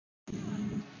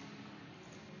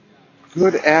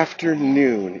Good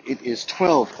afternoon. It is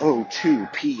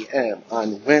 12:02 p.m.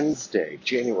 on Wednesday,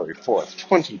 January 4th,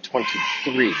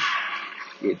 2023.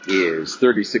 It is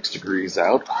 36 degrees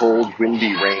out, cold,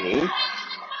 windy, rainy.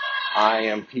 I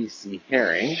am PC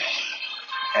Herring,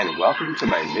 and welcome to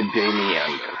my midday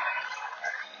Meander.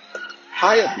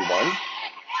 Hi, everyone.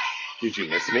 Did you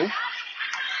miss me?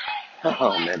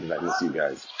 Oh, man, did I miss you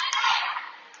guys.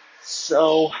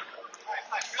 So,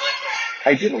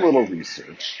 I did a little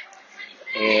research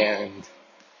and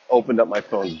opened up my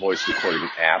phone's voice recording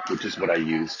app, which is what I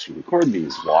use to record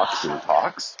these walks and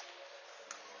talks,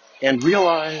 and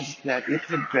realized that it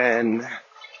had been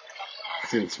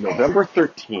since November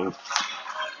 13th,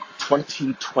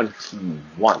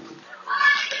 2021,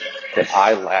 that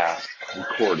I last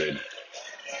recorded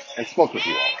and spoke with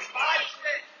you all.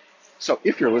 So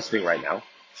if you're listening right now,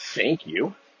 thank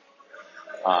you.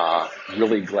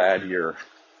 Really glad you're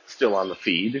still on the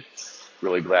feed.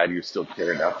 Really glad you still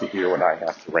care enough to hear what I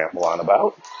have to ramble on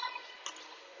about.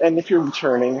 And if you're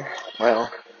returning,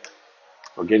 well,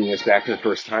 or getting us back to the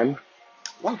first time,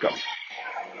 welcome.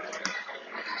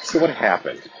 So what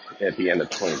happened at the end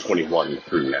of 2021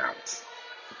 through now?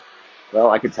 Well,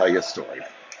 I could tell you a story.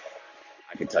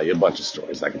 I could tell you a bunch of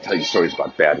stories. I could tell you stories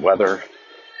about bad weather,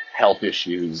 health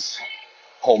issues,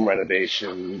 home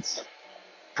renovations,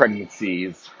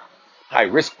 pregnancies,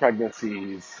 high-risk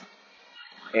pregnancies,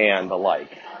 and the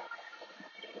like.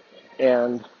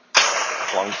 And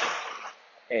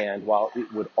while it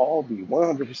would all be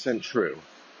 100% true,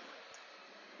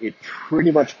 it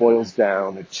pretty much boils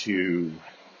down to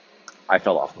I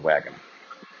fell off the wagon.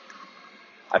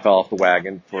 I fell off the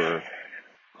wagon for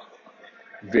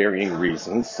varying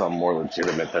reasons, some more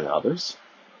legitimate than others.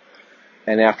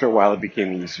 And after a while, it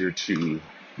became easier to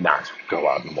not go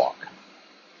out and walk.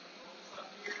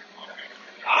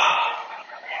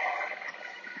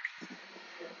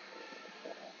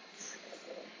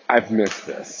 I've missed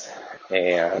this.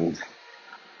 And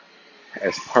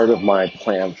as part of my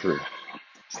plan for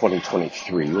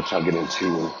 2023, which I'll get into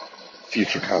in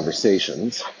future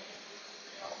conversations,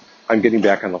 I'm getting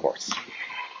back on the horse.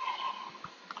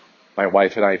 My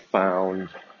wife and I found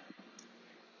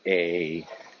a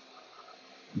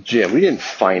gym. We didn't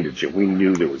find a gym. We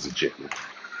knew there was a gym.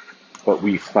 But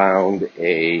we took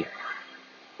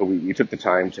the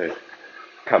time to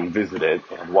come visit it.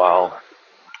 And while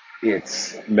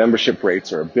its membership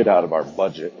rates are a bit out of our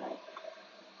budget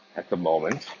at the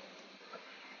moment,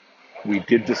 we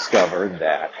did discover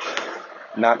that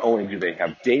not only do they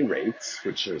have day rates,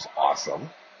 which is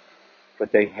awesome,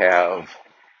 but they have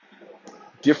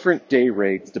different day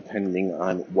rates depending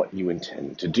on what you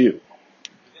intend to do.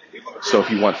 So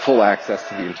if you want full access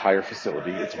to the entire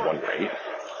facility, it's one rate.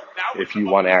 If you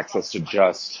want access to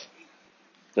just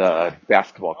the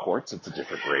basketball courts, it's a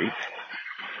different rate.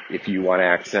 If you want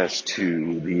access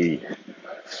to the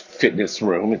fitness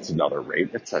room, it's another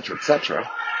rate, etc.,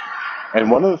 etc. And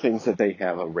one of the things that they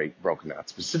have a rate broken out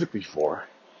specifically for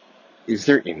is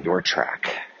their indoor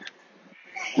track,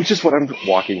 which is what I'm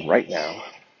walking right now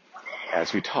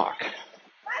as we talk.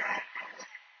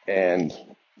 And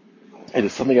it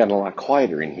has suddenly gotten a lot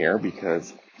quieter in here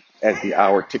because as the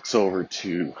hour ticks over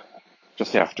to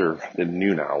just after the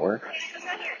noon hour,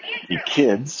 the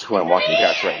kids who I'm walking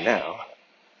past right now,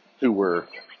 who were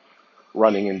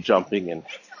running and jumping and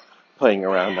playing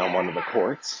around on one of the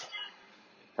courts,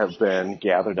 have been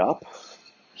gathered up,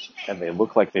 and they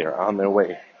look like they are on their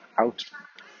way out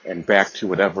and back to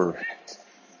whatever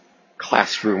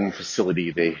classroom facility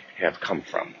they have come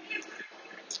from.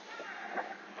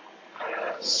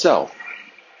 So,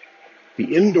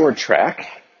 the indoor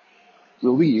track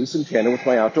will be used in tandem with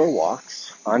my outdoor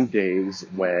walks on days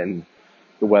when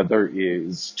the weather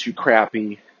is too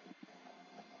crappy,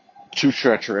 too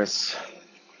treacherous,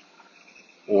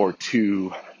 or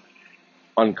too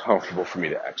uncomfortable for me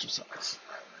to exercise.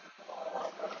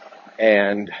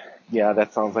 And yeah,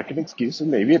 that sounds like an excuse,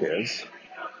 and maybe it is.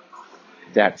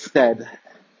 That said,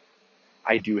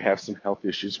 I do have some health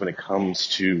issues when it comes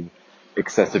to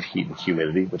excessive heat and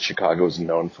humidity, which Chicago is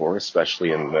known for,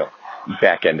 especially in the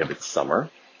back end of its summer.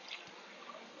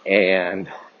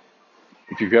 And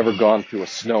if you've ever gone through a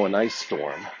snow and ice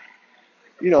storm,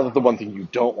 you know that the one thing you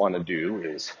don't want to do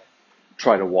is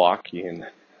try to walk in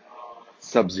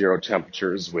sub-zero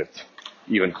temperatures with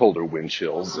even colder wind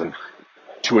chills and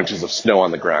 2 inches of snow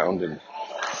on the ground and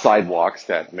sidewalks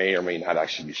that may or may not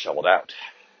actually be shoveled out.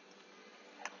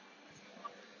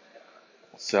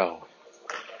 So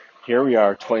here we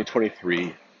are,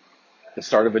 2023, the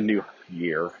start of a new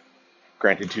year.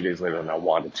 Granted, 2 days later than I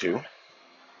wanted to,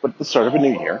 but the start of a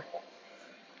new year.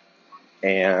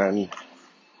 And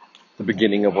the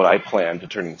beginning of what I plan to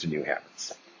turn into new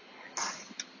habits.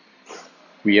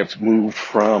 We have moved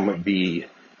from the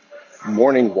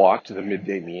morning walk to the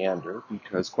midday meander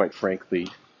because, quite frankly,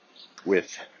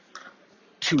 with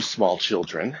two small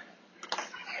children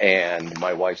and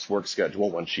my wife's work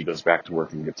schedule when she goes back to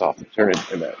work and gets off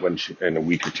maternity, in a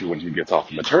week or two when she gets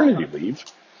off maternity leave,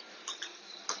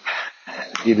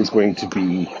 it is going to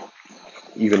be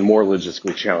even more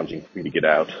logistically challenging for me to get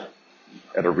out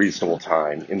at a reasonable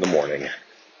time in the morning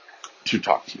to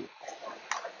talk to you.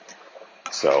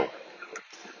 So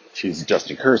she's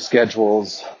adjusting her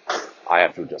schedules. I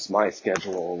have to adjust my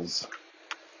schedules.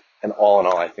 And all in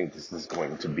all, I think there's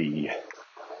going to be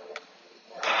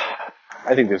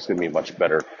a much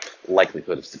better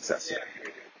likelihood of success here.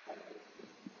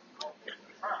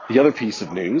 The other piece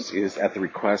of news is, at the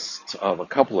request of a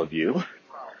couple of you,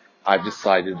 I've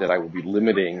decided that I will be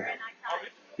limiting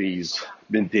these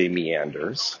midday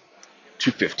meanders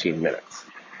to 15 minutes.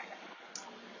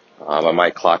 On my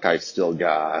clock, I've still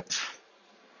got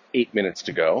 8 minutes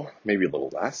to go, maybe a little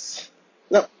less.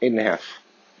 No, 8.5.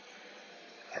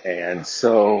 And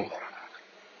so,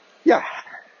 yeah,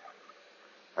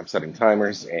 I'm setting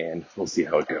timers and we'll see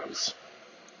how it goes.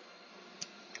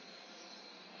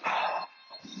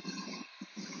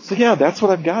 So yeah, that's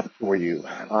what I've got for you.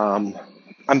 I'm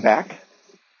back.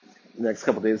 The next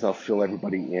couple of days, I'll fill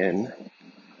everybody in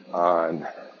on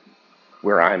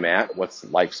where I'm at, what's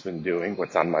life's been doing,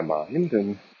 what's on my mind,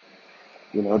 and,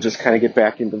 just kind of get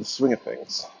back into the swing of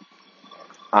things.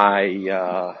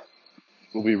 I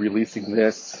will be releasing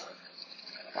this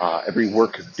every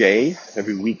weekday,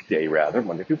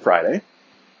 Monday through Friday.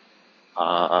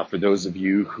 For those of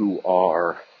you who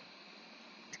are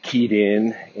keyed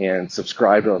in and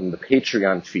subscribed on the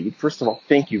Patreon feed, first of all,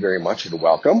 thank you very much and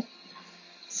welcome.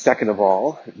 Second of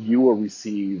all, you will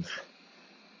receive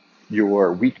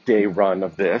your weekday run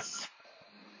of this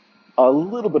a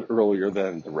little bit earlier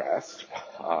than the rest.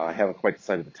 I haven't quite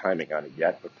decided the timing on it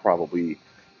yet, but probably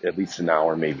at least an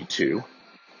hour, maybe two,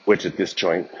 which at this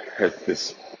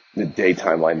midday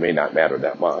timeline may not matter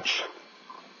that much.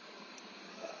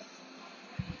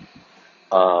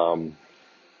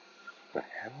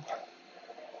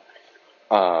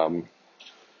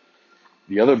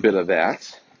 The other bit of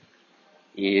that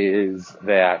is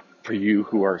that for you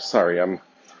who are, sorry, I'm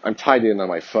tied in on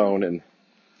my phone and,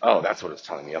 oh, that's what it's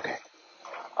telling me. Okay.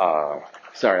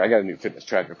 Sorry, I got a new fitness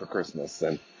tracker for Christmas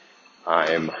and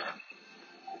I'm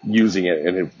using it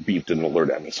and it beeped an alert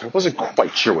at me. So I wasn't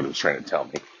quite sure what it was trying to tell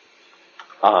me.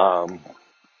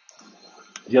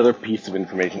 The other piece of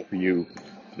information for you,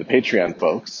 the Patreon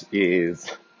folks, is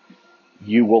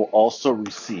you will also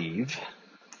receive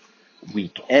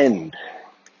weekend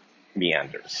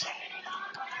meanders.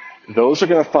 Those are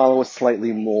going to follow a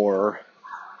slightly more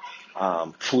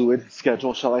fluid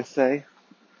schedule, shall I say.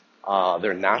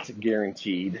 They're not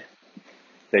guaranteed.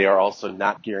 They are also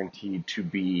not guaranteed to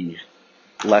be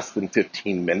less than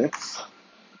 15 minutes,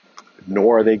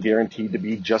 nor are they guaranteed to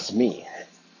be just me.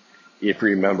 If you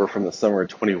remember from the summer of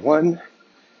 21,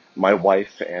 my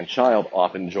wife and child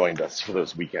often joined us for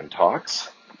those weekend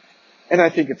talks, and I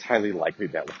think it's highly likely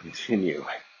that will continue.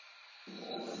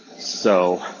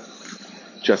 So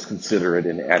just consider it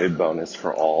an added bonus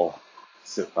for you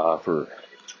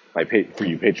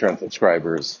Patreon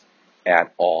subscribers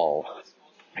at all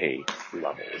pay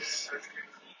levels.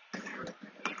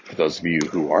 For those of you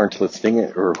who aren't listening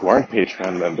or who aren't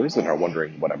Patreon members and are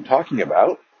wondering what I'm talking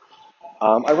about,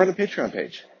 I run a Patreon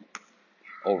page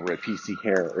over at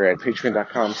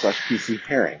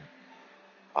patreon.com/PCHerring.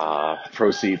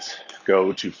 Proceeds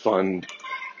go to fund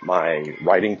my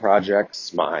writing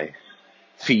projects, my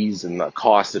fees and the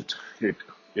costs that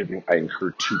I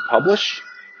incur to publish.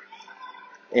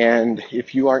 And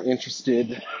if you are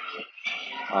interested,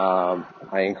 I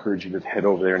encourage you to head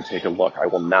over there and take a look. I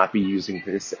will not be using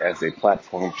this as a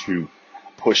platform to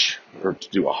push or to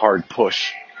do a hard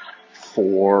push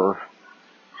for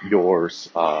your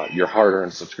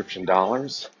hard-earned subscription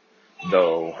dollars,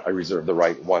 though I reserve the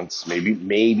right once,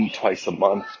 maybe twice a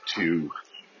month to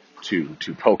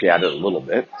poke at it a little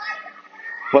bit.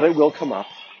 But it will come up.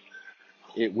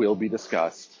 It will be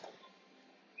discussed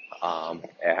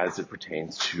as it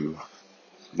pertains to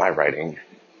my writing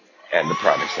and the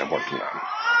projects I'm working on.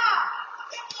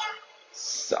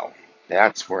 So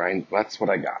that's what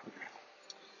I got.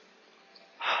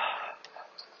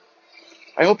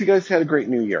 I hope you guys had a great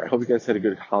new year. I hope you guys had a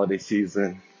good holiday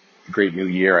season, great new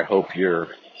year. I hope your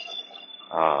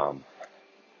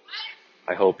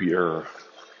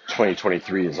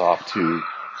 2023 is off to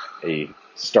a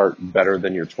start better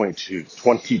than your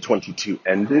 2022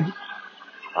 ended.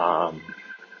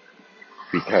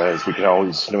 because we can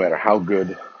always, no matter how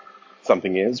good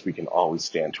something is, we can always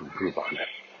stand to improve on it.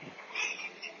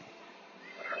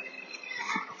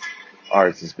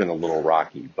 Ours has been a little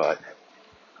rocky, but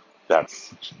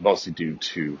that's mostly due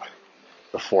to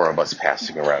the four of us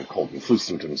passing around cold and flu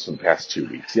symptoms for the past 2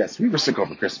 weeks. Yes, we were sick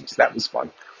over Christmas. That was fun,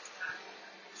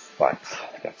 but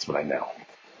that's what I know.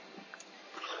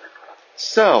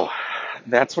 So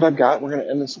that's what I've got. We're going to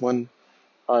end this one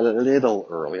a little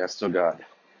early. I still got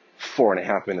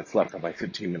 4.5 minutes left on my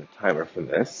 15-minute timer for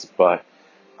this, but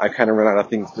I kind of run out of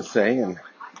things to say, and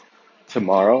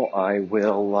tomorrow I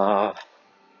will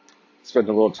spend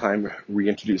a little time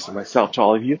reintroducing myself to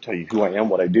all of you, tell you who I am,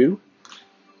 what I do,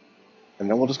 and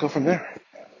then we'll just go from there.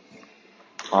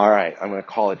 All right, I'm going to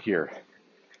call it here.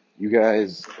 You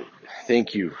guys,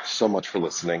 thank you so much for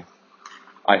listening.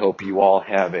 I hope you all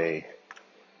have a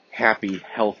happy,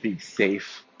 healthy,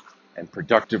 safe, and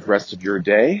productive rest of your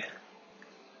day.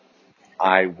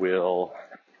 I will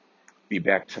be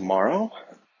back tomorrow,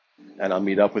 and I'll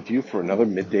meet up with you for another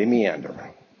Midday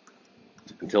Meander.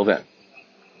 Until then.